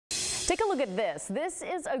Take a look at this. This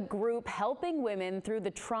is a group helping women through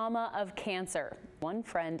the trauma of cancer, one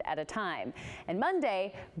friend at a time. And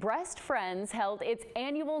Monday, Breast Friends held its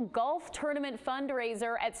annual golf tournament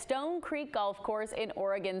fundraiser at Stone Creek Golf Course in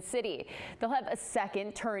Oregon City. They'll have a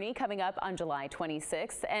second tourney coming up on July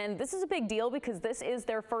 26th. And this is a big deal because this is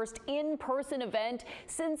their first in-person event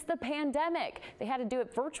since the pandemic. They had to do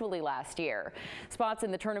it virtually last year. Spots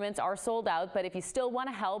in the tournaments are sold out, but if you still want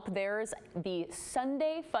to help, there's the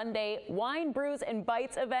Sunday Fun Day Wine, Brews, and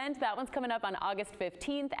Bites event. That one's coming up on August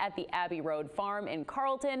 15th at the Abbey Road Farm in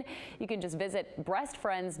Carlton. You can just visit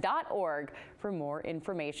breastfriends.org for more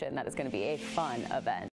information. That is going to be a fun event.